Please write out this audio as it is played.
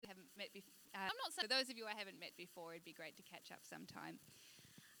I'm not so, for those of you I haven't met before, it'd be great to catch up sometime.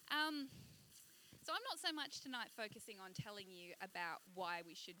 So I'm not so much tonight focusing on telling you about why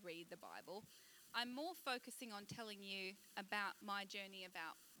we should read the Bible. I'm more focusing on telling you about my journey,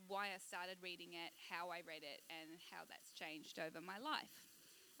 about why I started reading it, how I read it, and how that's changed over my life.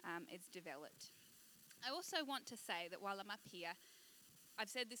 It's developed. I also want to say that while I'm up here, I've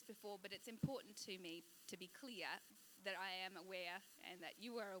said this before, but it's important to me to be clear that I am aware and that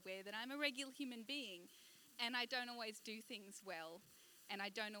you are aware that I'm a regular human being and I don't always do things well and I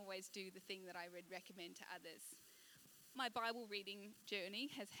don't always do the thing that I would recommend to others. My Bible reading journey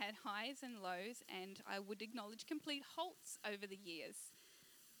has had highs and lows, and I would acknowledge complete halts over the years.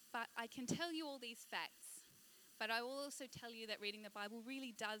 But I can tell you all these facts, but I will also tell you that reading the Bible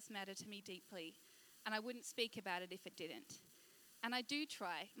really does matter to me deeply, and I wouldn't speak about it if it didn't. And I do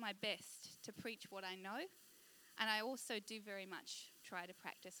try my best to preach what I know, and I also do very much try to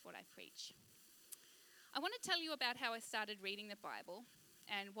practice what I preach. I want to tell you about how I started reading the Bible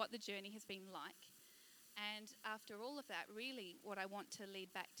and what the journey has been like. And after all of that, really what I want to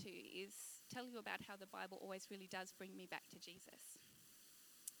lead back to is tell you about how the Bible always really does bring me back to Jesus.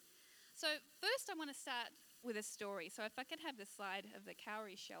 So first I want to start with a story. So if I could have the slide of the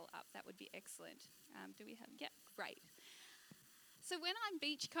cowrie shell up, that would be excellent. Do we have? Yeah, great. So when I'm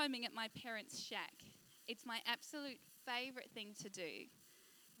beachcombing at my parents' shack, it's my absolute favourite thing to do.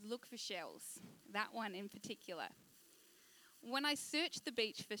 Look for shells, that one in particular. When I search the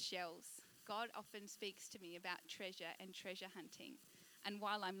beach for shells, God often speaks to me about treasure and treasure hunting. And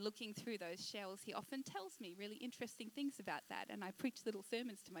while I'm looking through those shells, he often tells me really interesting things about that. And I preach little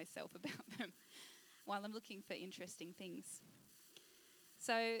sermons to myself about them while I'm looking for interesting things.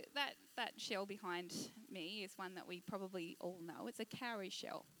 So that shell behind me is one that we probably all know. It's a cowrie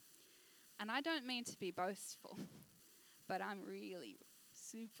shell. And I don't mean to be boastful, but I'm really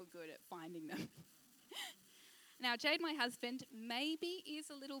super good at finding them. Now, Jade, my husband, maybe is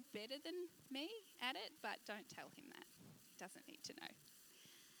a little better than me at it, but don't tell him that. He doesn't need to know.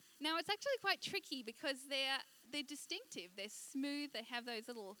 Now, it's actually quite tricky because they're distinctive. They're smooth. They have those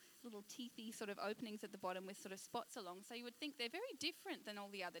little teethy sort of openings at the bottom with sort of spots along. So you would think they're very different than all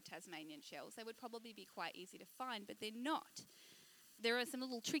the other Tasmanian shells. They would probably be quite easy to find, but they're not. There are some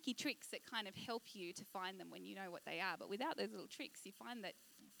little tricky tricks that kind of help you to find them when you know what they are. But without those little tricks, you find that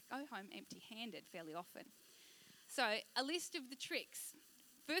you go home empty-handed fairly often. So a list of the tricks.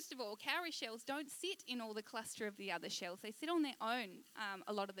 First of all, cowrie shells don't sit in all the cluster of the other shells. They sit on their own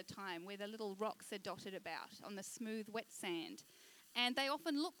a lot of the time where the little rocks are dotted about on the smooth, wet sand. And they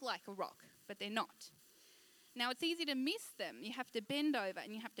often look like a rock, but they're not. Now, it's easy to miss them. You have to bend over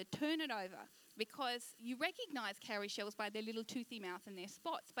and you have to turn it over because you recognise cowrie shells by their little toothy mouth and their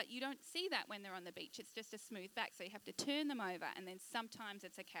spots, but you don't see that when they're on the beach. It's just a smooth back, so you have to turn them over and then sometimes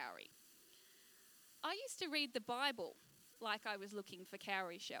it's a cowrie. I used to read the Bible like I was looking for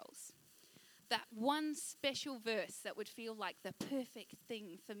cowrie shells. That one special verse that would feel like the perfect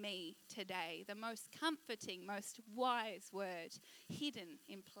thing for me today, the most comforting, most wise word, hidden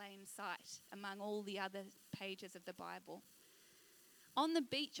in plain sight among all the other pages of the Bible. On the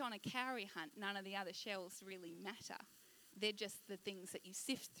beach on a cowrie hunt, none of the other shells really matter. They're just the things that you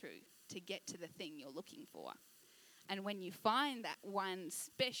sift through to get to the thing you're looking for. And when you find that one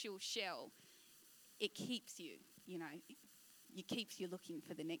special shell, it keeps you, it keeps you looking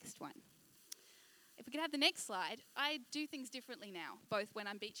for the next one. If we could have the next slide, I do things differently now, both when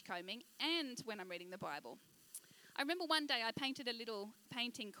I'm beachcombing and when I'm reading the Bible. I remember one day I painted a little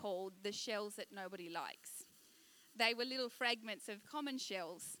painting called The Shells That Nobody Likes. They were little fragments of common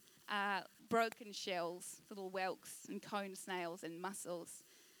shells, broken shells, little whelks and cone snails and mussels.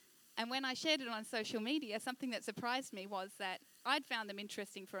 And when I shared it on social media, something that surprised me was that I'd found them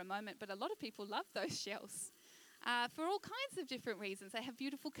interesting for a moment, but a lot of people love those shells for all kinds of different reasons. They have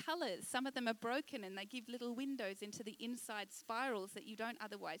beautiful colours. Some of them are broken and they give little windows into the inside spirals that you don't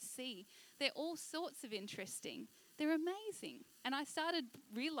otherwise see. They're all sorts of interesting. They're amazing. And I started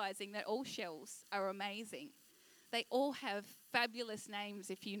realising that all shells are amazing. They all have fabulous names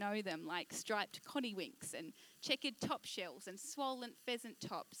if you know them, like striped conniewinks and checkered top shells and swollen pheasant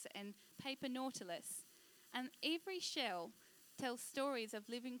tops and paper nautilus. And every shell tells stories of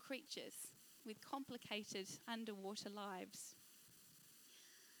living creatures with complicated underwater lives.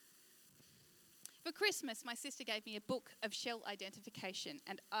 For Christmas, my sister gave me a book of shell identification,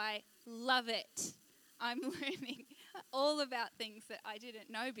 and I love it. I'm learning all about things that I didn't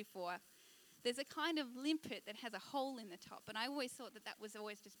know before. There's a kind of limpet that has a hole in the top, and I always thought that was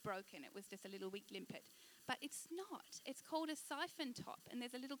always just broken. It was just a little weak limpet. But it's not. It's called a siphon top, and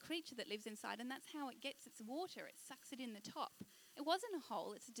there's a little creature that lives inside, and that's how it gets its water. It sucks it in the top. It wasn't a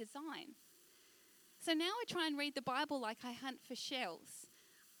hole, it's a design. So now I try and read the Bible like I hunt for shells.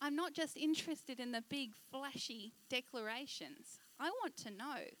 I'm not just interested in the big, flashy declarations. I want to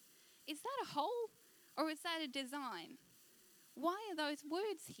know, is that a hole or is that a design? Why are those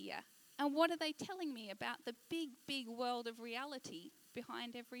words here? And what are they telling me about the big, big world of reality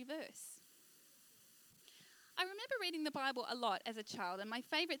behind every verse? I remember reading the Bible a lot as a child, and my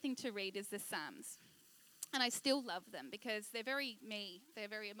favourite thing to read is the Psalms. And I still love them because they're very me, they're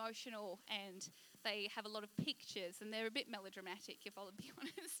very emotional, and they have a lot of pictures, and they're a bit melodramatic, if I'll be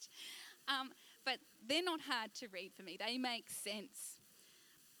honest. But they're not hard to read for me. They make sense.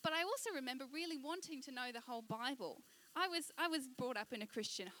 But I also remember really wanting to know the whole Bible. I was brought up in a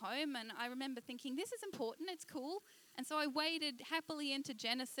Christian home, and I remember thinking, this is important, it's cool. And so I waded happily into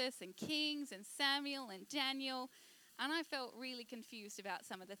Genesis and Kings and Samuel and Daniel, and I felt really confused about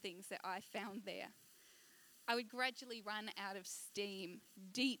some of the things that I found there. I would gradually run out of steam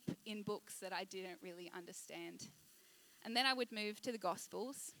deep in books that I didn't really understand. And then I would move to the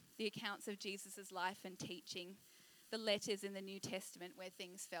Gospels, the accounts of Jesus' life and teaching, the letters in the New Testament where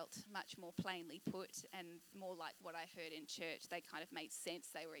things felt much more plainly put and more like what I heard in church. They kind of made sense.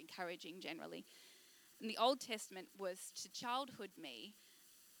 They were encouraging generally. And the Old Testament was to childhood me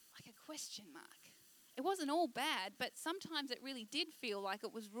like a question mark. It wasn't all bad, but sometimes it really did feel like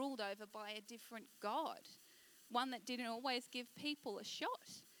it was ruled over by a different God, one that didn't always give people a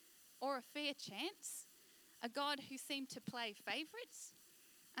shot or a fair chance, a God who seemed to play favourites.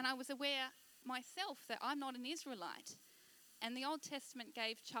 And I was aware myself that I'm not an Israelite. And the Old Testament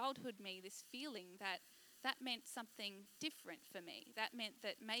gave childhood me this feeling that meant something different for me. That meant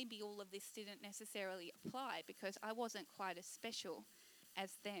that maybe all of this didn't necessarily apply because I wasn't quite as special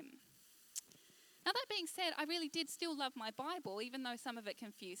as them. Now, that being said, I really did still love my Bible, even though some of it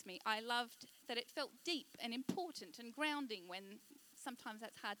confused me. I loved that it felt deep and important and grounding when sometimes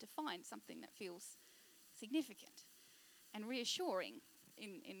that's hard to find, something that feels significant and reassuring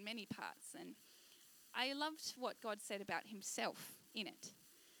in many parts. And I loved what God said about himself in it,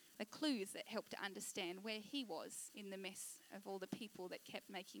 the clues that helped to understand where he was in the mess of all the people that kept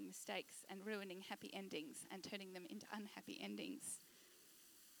making mistakes and ruining happy endings and turning them into unhappy endings.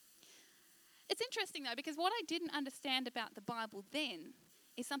 It's interesting, though, because what I didn't understand about the Bible then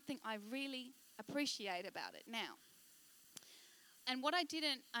is something I really appreciate about it now. And what I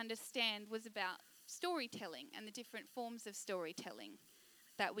didn't understand was about storytelling and the different forms of storytelling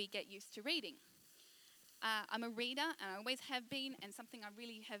that we get used to reading. I'm a reader, and I always have been, and something I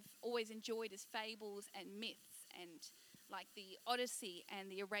really have always enjoyed is fables and myths, and like the Odyssey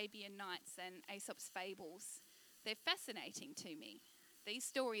and the Arabian Nights and Aesop's fables. They're fascinating to me. These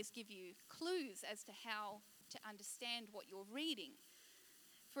stories give you clues as to how to understand what you're reading.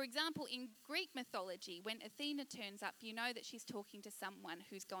 For example, in Greek mythology, when Athena turns up, you know that she's talking to someone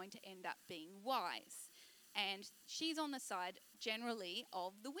who's going to end up being wise. And she's on the side, generally,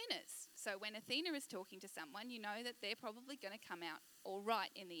 of the winners. So when Athena is talking to someone, you know that they're probably going to come out all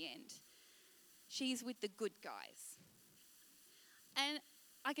right in the end. She's with the good guys. And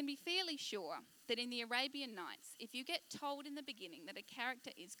I can be fairly sure that in the Arabian Nights, if you get told in the beginning that a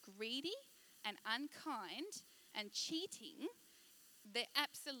character is greedy and unkind and cheating, they're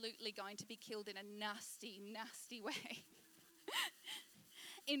absolutely going to be killed in a nasty, nasty way.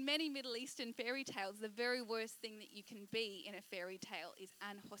 In many Middle Eastern fairy tales, the very worst thing that you can be in a fairy tale is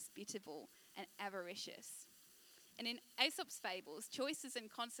unhospitable and avaricious. And in Aesop's fables, choices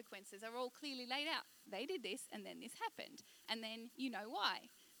and consequences are all clearly laid out. They did this, and then this happened. And then you know why.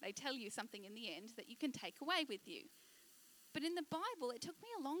 They tell you something in the end that you can take away with you. But in the Bible, it took me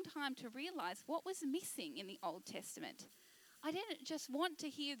a long time to realize what was missing in the Old Testament. I didn't just want to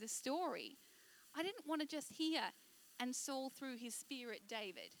hear the story. I didn't want to just hear, and Saul threw his spear at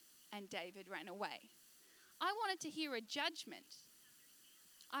David, and David ran away. I wanted to hear a judgment.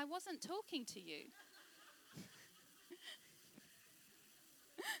 I wasn't talking to you.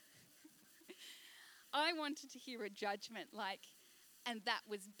 I wanted to hear a judgment like, and that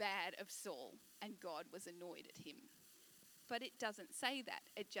was bad of Saul, and God was annoyed at him. But it doesn't say that.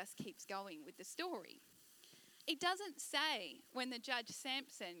 It just keeps going with the story. It doesn't say when the judge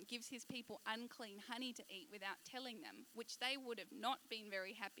Samson gives his people unclean honey to eat without telling them, which they would have not been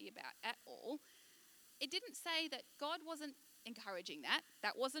very happy about at all. It didn't say that God wasn't encouraging that.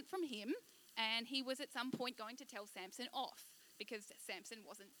 That wasn't from him, and he was at some point going to tell Samson off because Samson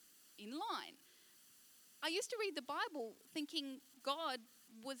wasn't in line. I used to read the Bible thinking God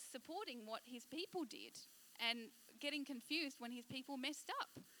was supporting what his people did and getting confused when his people messed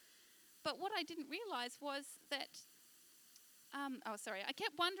up. But what I didn't realise was that, I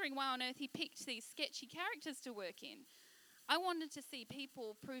kept wondering why on earth he picked these sketchy characters to work in. I wanted to see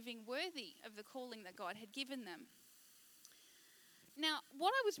people proving worthy of the calling that God had given them. Now,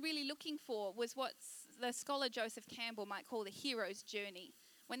 what I was really looking for was what the scholar Joseph Campbell might call the hero's journey.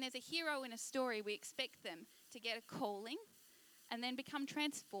 When there's a hero in a story, we expect them to get a calling and then become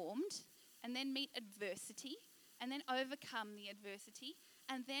transformed and then meet adversity and then overcome the adversity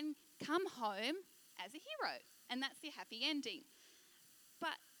and then come home as a hero. And that's the happy ending.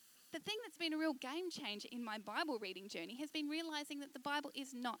 But the thing that's been a real game changer in my Bible reading journey has been realizing that the Bible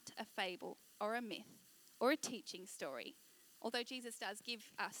is not a fable or a myth or a teaching story, although Jesus does give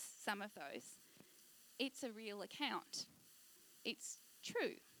us some of those. It's a real account. It's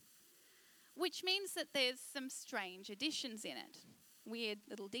true. Which means that there's some strange additions in it. Weird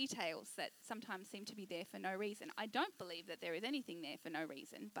little details that sometimes seem to be there for no reason. I don't believe that there is anything there for no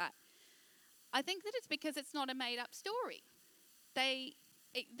reason, but I think that it's because it's not a made-up story.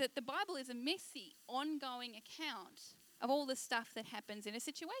 That the Bible is a messy, ongoing account of all the stuff that happens in a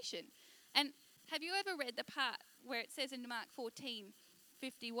situation. And have you ever read the part where it says in Mark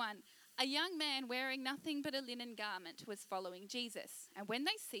 14:51, a young man wearing nothing but a linen garment was following Jesus, and when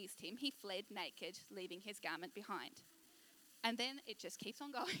they seized him, he fled naked, leaving his garment behind. And then it just keeps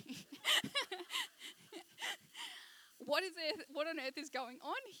on going. What on earth is going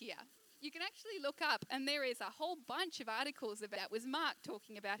on here? You can actually look up, and there is a whole bunch of articles about that was Mark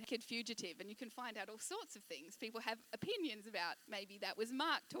talking about a kid fugitive, and you can find out all sorts of things. People have opinions about maybe that was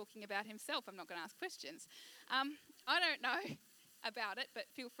Mark talking about himself. I'm not going to ask questions. I don't know about it, but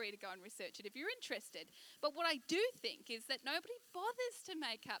feel free to go and research it if you're interested. But what I do think is that nobody bothers to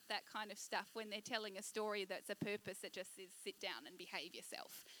make up that kind of stuff when they're telling a story that's a purpose that just is sit down and behave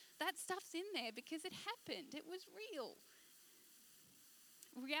yourself. That stuff's in there because it happened. It was real.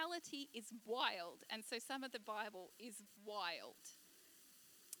 Reality is wild, and so some of the Bible is wild.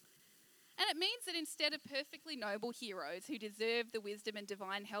 And it means that instead of perfectly noble heroes who deserve the wisdom and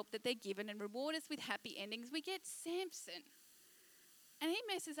divine help that they're given and reward us with happy endings, we get Samson. And he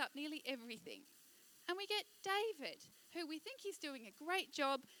messes up nearly everything. And we get David, who we think he's doing a great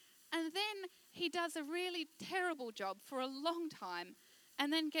job, and then he does a really terrible job for a long time,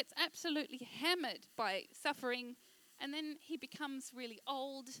 and then gets absolutely hammered by suffering, and then he becomes really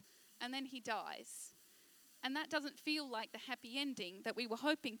old, and then he dies. And that doesn't feel like the happy ending that we were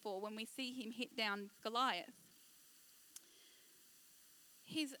hoping for when we see him hit down Goliath.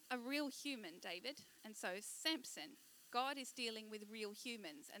 He's a real human, David, and so is Samson. God is dealing with real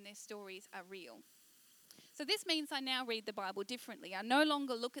humans, and their stories are real. So this means I now read the Bible differently. I no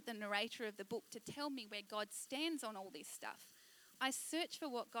longer look at the narrator of the book to tell me where God stands on all this stuff. I search for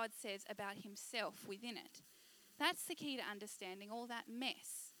what God says about himself within it. That's the key to understanding all that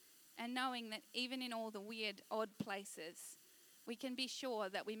mess and knowing that even in all the weird, odd places, we can be sure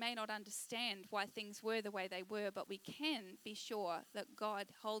that we may not understand why things were the way they were, but we can be sure that God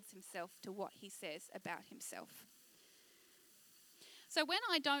holds himself to what he says about himself. So when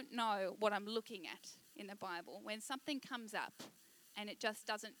I don't know what I'm looking at in the Bible, when something comes up and it just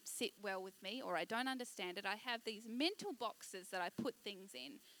doesn't sit well with me or I don't understand it, I have these mental boxes that I put things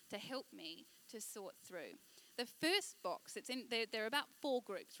in to help me to sort through. The first box, there are about 4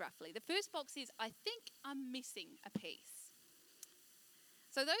 groups roughly. The first box is, I think I'm missing a piece.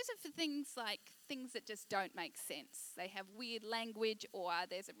 So those are for things that just don't make sense. They have weird language, or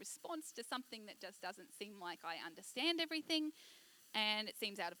there's a response to something that just doesn't seem like I understand everything, and it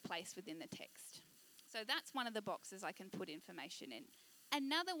seems out of place within the text. So that's one of the boxes I can put information in.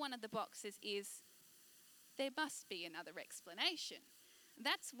 Another one of the boxes is, there must be another explanation.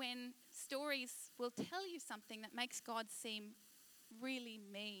 That's when stories will tell you something that makes God seem really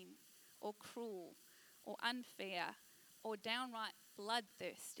mean or cruel or unfair or downright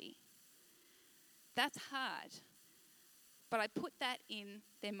bloodthirsty. That's hard. But I put that in,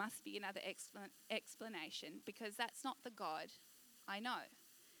 there must be another explanation, because that's not the God I know.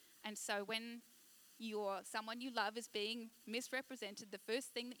 And so when someone you love is being misrepresented, the first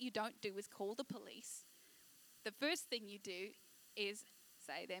thing that you don't do is call the police. The first thing you do is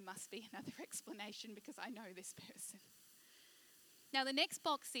say, there must be another explanation because I know this person. Now the next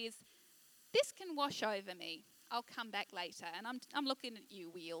box is, this can wash over me. I'll come back later. And I'm looking at you,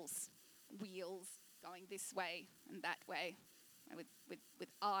 wheels going this way and that way with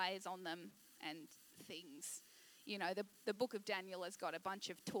eyes on them and things. You know, the book of Daniel has got a bunch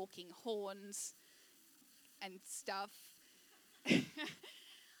of talking horns and stuff.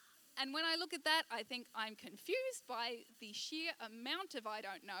 And when I look at that, I think I'm confused by the sheer amount of I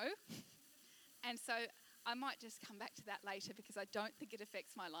don't know. And so I might just come back to that later because I don't think it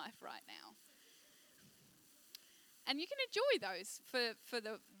affects my life right now. And you can enjoy those for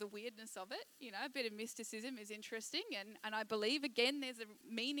the weirdness of it. You know, a bit of mysticism is interesting. And I believe, again, there's a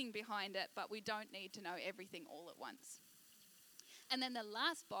meaning behind it, but we don't need to know everything all at once. And then the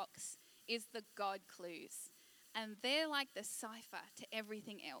last box is the God clues. And they're like the cipher to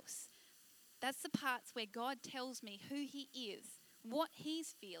everything else. That's the parts where God tells me who he is, what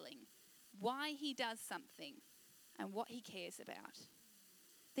he's feeling, why he does something, and what he cares about.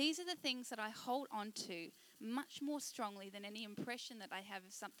 These are the things that I hold on to much more strongly than any impression that I have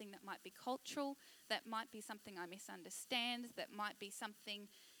of something that might be cultural, that might be something I misunderstand, that might be something,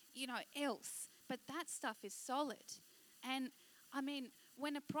 else. But that stuff is solid. And I mean,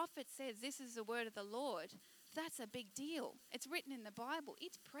 when a prophet says this is the word of the Lord, that's a big deal. It's written in the Bible.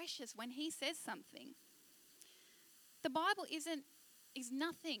 It's precious when he says something. The Bible is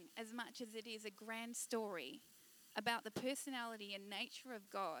nothing as much as it is a grand story about the personality and nature of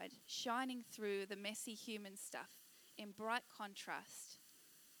God shining through the messy human stuff in bright contrast.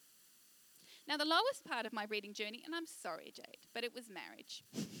 Now, the lowest part of my reading journey, and I'm sorry, Jade, but it was marriage.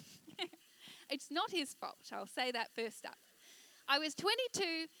 It's not his fault. I'll say that first up. I was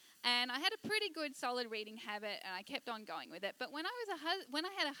 22 and I had a pretty good solid reading habit and I kept on going with it. But when I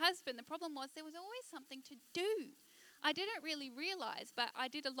had a husband, the problem was there was always something to do. I didn't really realize, but I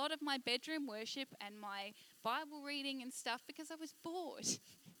did a lot of my bedroom worship and my Bible reading and stuff because I was bored.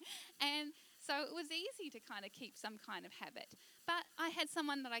 And so it was easy to kind of keep some kind of habit. But I had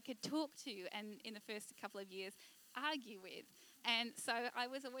someone that I could talk to and in the first couple of years argue with. And so I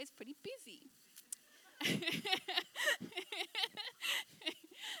was always pretty busy.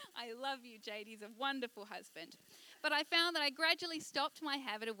 I love you, Jade. He's a wonderful husband. But I found that I gradually stopped my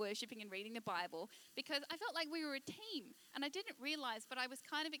habit of worshipping and reading the Bible because I felt like we were a team. And I didn't realize, but I was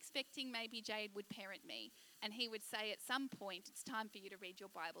kind of expecting maybe Jade would parent me. And he would say at some point, it's time for you to read your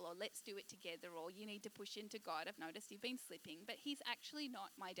Bible, or let's do it together, or you need to push into God. I've noticed you've been slipping. But he's actually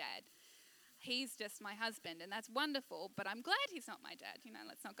not my dad. He's just my husband. And that's wonderful. But I'm glad he's not my dad.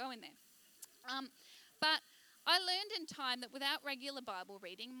 Let's not go in there. But I learned in time that without regular Bible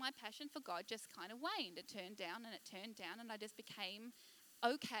reading, my passion for God just kind of waned. It turned down and it turned down, and I just became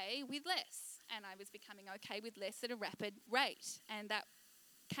okay with less. And I was becoming okay with less at a rapid rate. And that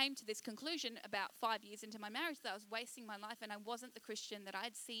came to this conclusion about 5 years into my marriage, that I was wasting my life and I wasn't the Christian that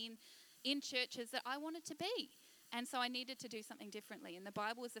I'd seen in churches that I wanted to be. And so I needed to do something differently. And the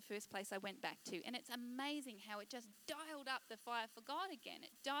Bible was the first place I went back to. And it's amazing how it just dialed up the fire for God again.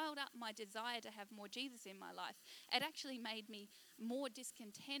 It dialed up my desire to have more Jesus in my life. It actually made me more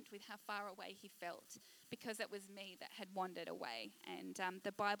discontent with how far away he felt, because it was me that had wandered away. And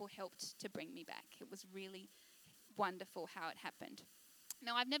the Bible helped to bring me back. It was really wonderful how it happened.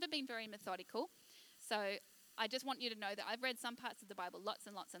 Now, I've never been very methodical. So I just want you to know that I've read some parts of the Bible lots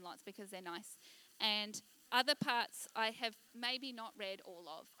and lots and lots because they're nice. And other parts I have maybe not read all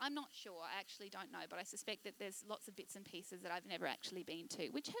of. I'm not sure. I actually don't know. But I suspect that there's lots of bits and pieces that I've never actually been to,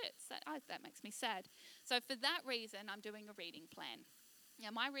 which hurts. That makes me sad. So for that reason, I'm doing a reading plan. Now,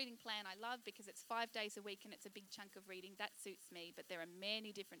 my reading plan I love because it's 5 days a week and it's a big chunk of reading. That suits me. But there are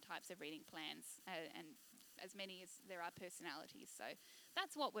many different types of reading plans and as many as there are personalities. So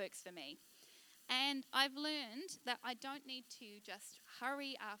that's what works for me. And I've learned that I don't need to just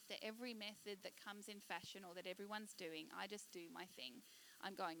hurry after every method that comes in fashion or that everyone's doing. I just do my thing.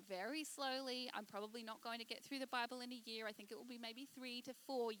 I'm going very slowly. I'm probably not going to get through the Bible in a year. I think it will be maybe 3 to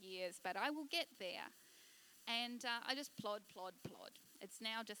 4 years, but I will get there. And I just plod. It's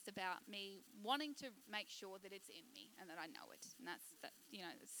now just about me wanting to make sure that it's in me and that I know it. And that's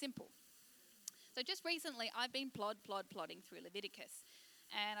it's simple. So just recently, I've been plodding through Leviticus.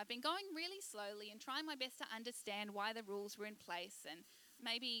 And I've been going really slowly and trying my best to understand why the rules were in place, and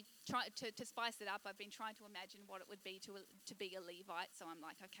maybe try to spice it up. I've been trying to imagine what it would be to be a Levite. So I'm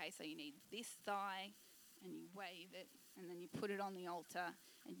like, okay, so you need this thigh, and you wave it, and then you put it on the altar,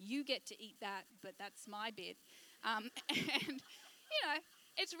 and you get to eat that, but that's my bit. And,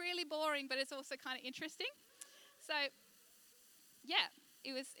 it's really boring, but it's also kind of interesting. So, yeah,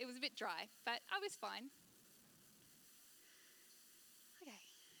 it was a bit dry, but I was fine.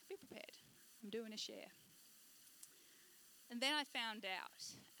 Be prepared. I'm doing a share. And then I found out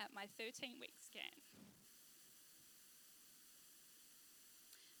at my 13-week scan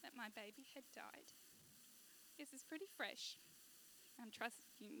that my baby had died. This is pretty fresh. Trust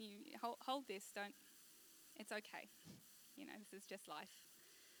you hold this. Don't. It's okay. This is just life.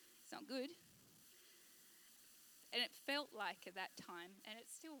 It's not good. And it felt like at that time, and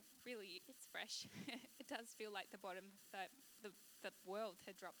it's still it's fresh. It does feel like the bottom of the world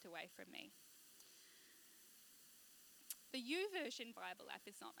had dropped away from me. The YouVersion Bible app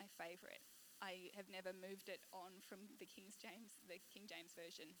is not my favourite. I have never moved it on from the King James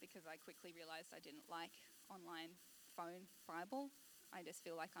version, because I quickly realised I didn't like online phone Bible. I just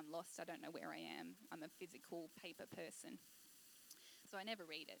feel like I'm lost. I don't know where I am. I'm a physical paper person. So I never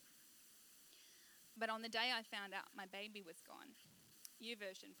read it. But on the day I found out my baby was gone,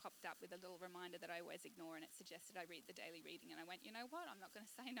 YouVersion popped up with a little reminder that I always ignore, and it suggested I read the daily reading. And I went, you know what? I'm not going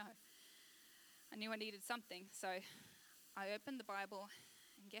to say no. I knew I needed something. So I opened the Bible,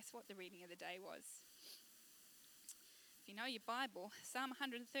 and guess what the reading of the day was? If you know your Bible, Psalm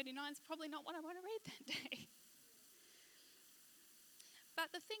 139 is probably not what I want to read that day.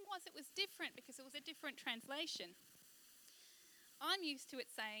 But the thing was, it was different because it was a different translation. I'm used to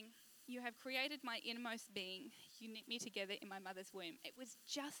it saying, you have created my innermost being. You knit me together in my mother's womb. It was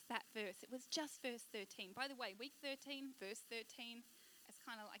just that verse. It was just verse 13. By the way, week 13, verse 13, it's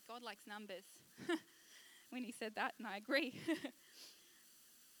kind of like God likes numbers when he said that, and I agree.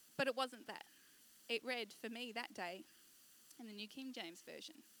 But it wasn't that. It read for me that day in the New King James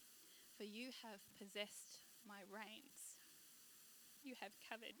Version, for you have possessed my reins. You have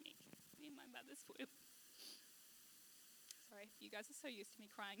covered me in my mother's womb. Sorry, you guys are so used to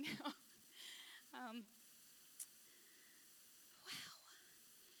me crying now. Wow.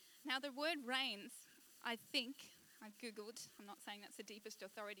 Now the word reins, I think, I googled, I'm not saying that's the deepest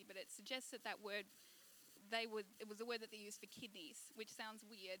authority, but it suggests that word, it was a word that they used for kidneys, which sounds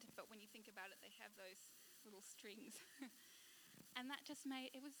weird, but when you think about it, they have those little strings. And that just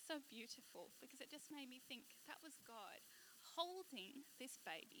it was so beautiful, because it just made me think that was God holding this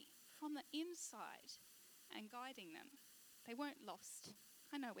baby from the inside and guiding them. They weren't lost.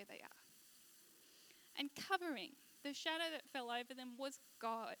 I know where they are. And covering, the shadow that fell over them was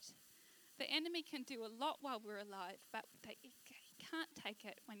God. The enemy can do a lot while we're alive, but he can't take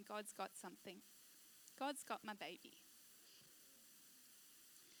it when God's got something. God's got my baby.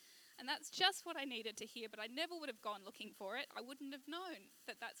 And that's just what I needed to hear, but I never would have gone looking for it. I wouldn't have known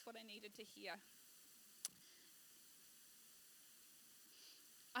that that's what I needed to hear.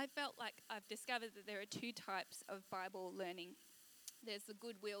 I felt like I've discovered that there are two types of Bible learning. There's the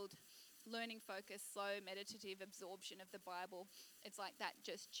good-willed, learning focus, slow, meditative absorption of the Bible. It's like that,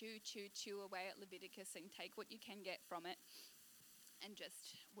 just chew away at Leviticus and take what you can get from it, and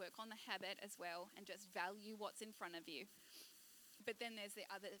just work on the habit as well, and just value what's in front of you. But then there's the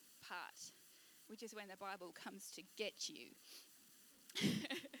other part, which is when the Bible comes to get you.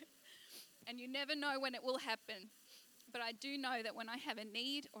 And you never know when it will happen. But I do know that when I have a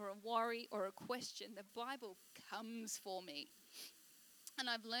need or a worry or a question, the Bible comes for me. And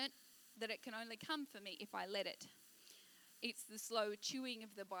I've learnt that it can only come for me if I let it. It's the slow chewing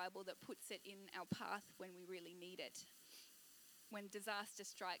of the Bible that puts it in our path when we really need it. When disaster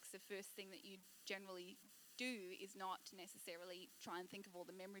strikes, the first thing that you generally do is not necessarily try and think of all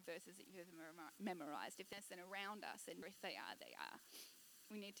the memory verses that you've memorized. If they're around us, and if they are, they are.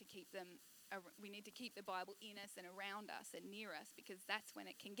 We need to keep the Bible in us and around us and near us, because that's when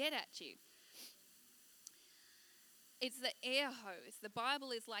it can get at you. It's the air hose. The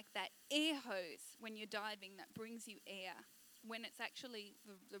Bible is like that air hose when you're diving that brings you air. When it's actually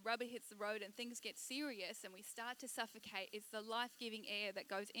the rubber hits the road and things get serious and we start to suffocate, it's the life-giving air that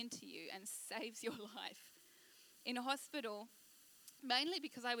goes into you and saves your life. In a hospital, mainly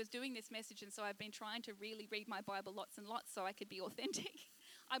because I was doing this message, and so I've been trying to really read my Bible lots and lots so I could be authentic.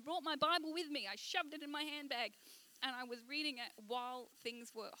 I brought my Bible with me. I shoved it in my handbag, and I was reading it while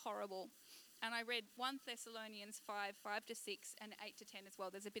things were horrible. And I read 1 Thessalonians 5, 5-6, and 8-10 as well.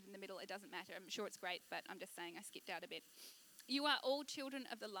 There's a bit in the middle. It doesn't matter. I'm sure it's great, but I'm just saying I skipped out a bit. You are all children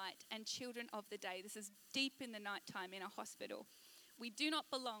of the light and children of the day. This is deep in the nighttime in a hospital. We do not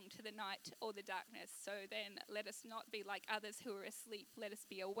belong to the night or the darkness. So then let us not be like others who are asleep. Let us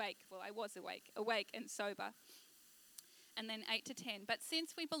be awake. Well, I was awake and sober. And then 8-10. But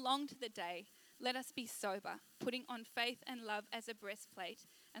since we belong to the day, let us be sober, putting on faith and love as a breastplate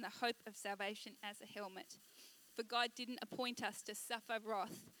and the hope of salvation as a helmet. For God didn't appoint us to suffer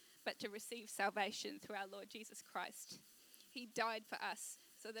wrath, but to receive salvation through our Lord Jesus Christ. He died for us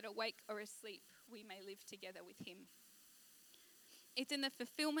so that awake or asleep we may live together with him. It's in the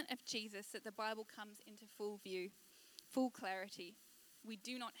fulfillment of Jesus that the Bible comes into full view, full clarity. We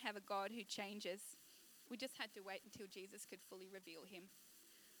do not have a God who changes. We just had to wait until Jesus could fully reveal him.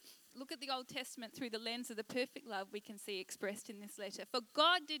 Look at the Old Testament through the lens of the perfect love we can see expressed in this letter. For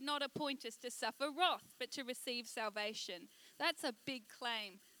God did not appoint us to suffer wrath, but to receive salvation. That's a big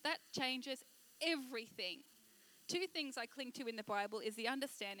claim. That changes everything. Two things I cling to in the Bible is the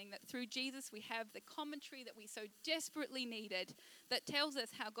understanding that through Jesus we have the commentary that we so desperately needed that tells us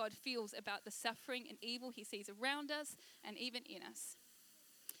how God feels about the suffering and evil he sees around us and even in us.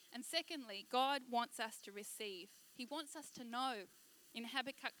 And secondly, God wants us to receive. He wants us to know. In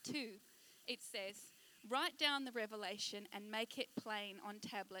Habakkuk 2, it says, "Write down the revelation and make it plain on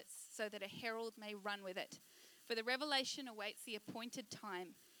tablets so that a herald may run with it. For the revelation awaits the appointed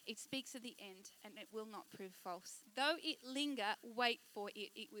time. It speaks of the end and it will not prove false. Though it linger, wait for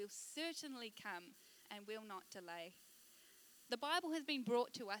it. It will certainly come and will not delay." The Bible has been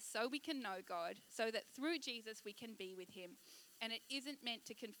brought to us so we can know God, so that through Jesus we can be with him. And it isn't meant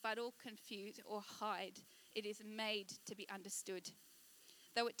to confuddle, confuse, or hide. It is made to be understood.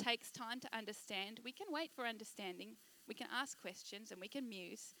 Though it takes time to understand, we can wait for understanding. We can ask questions and we can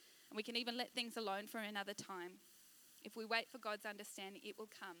muse. And we can even let things alone for another time. If we wait for God's understanding, it will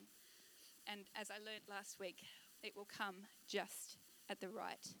come. And as I learnt last week, it will come just at the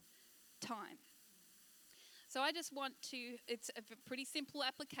right time. So I just want to, it's a pretty simple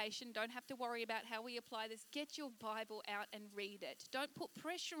application. Don't have to worry about how we apply this. Get your Bible out and read it. Don't put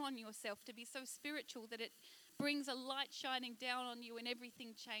pressure on yourself to be so spiritual that it brings a light shining down on you and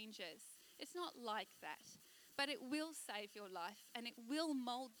everything changes. It's not like that. But it will save your life and it will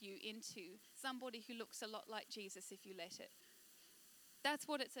mold you into somebody who looks a lot like Jesus if you let it. That's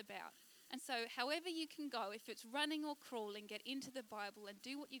what it's about. And so however you can go, if it's running or crawling, get into the Bible and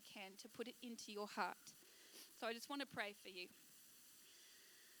do what you can to put it into your heart. So I just want to pray for you.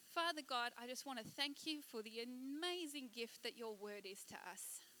 Father God, I just want to thank you for the amazing gift that your word is to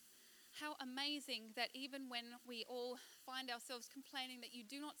us. How amazing that even when we all find ourselves complaining that you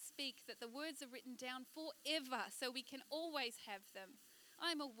do not speak, that the words are written down forever so we can always have them.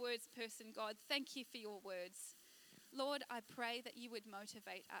 I'm a words person, God. Thank you for your words. Lord, I pray that you would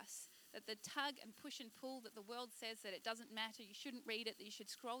motivate us, that the tug and push and pull that the world says that it doesn't matter, you shouldn't read it, that you should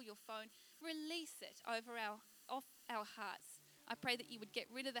scroll your phone, release it off our hearts. I pray that you would get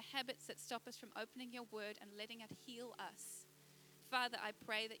rid of the habits that stop us from opening your word and letting it heal us. Father, I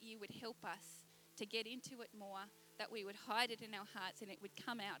pray that you would help us to get into it more, that we would hide it in our hearts and it would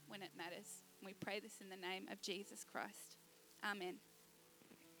come out when it matters. And we pray this in the name of Jesus Christ. Amen.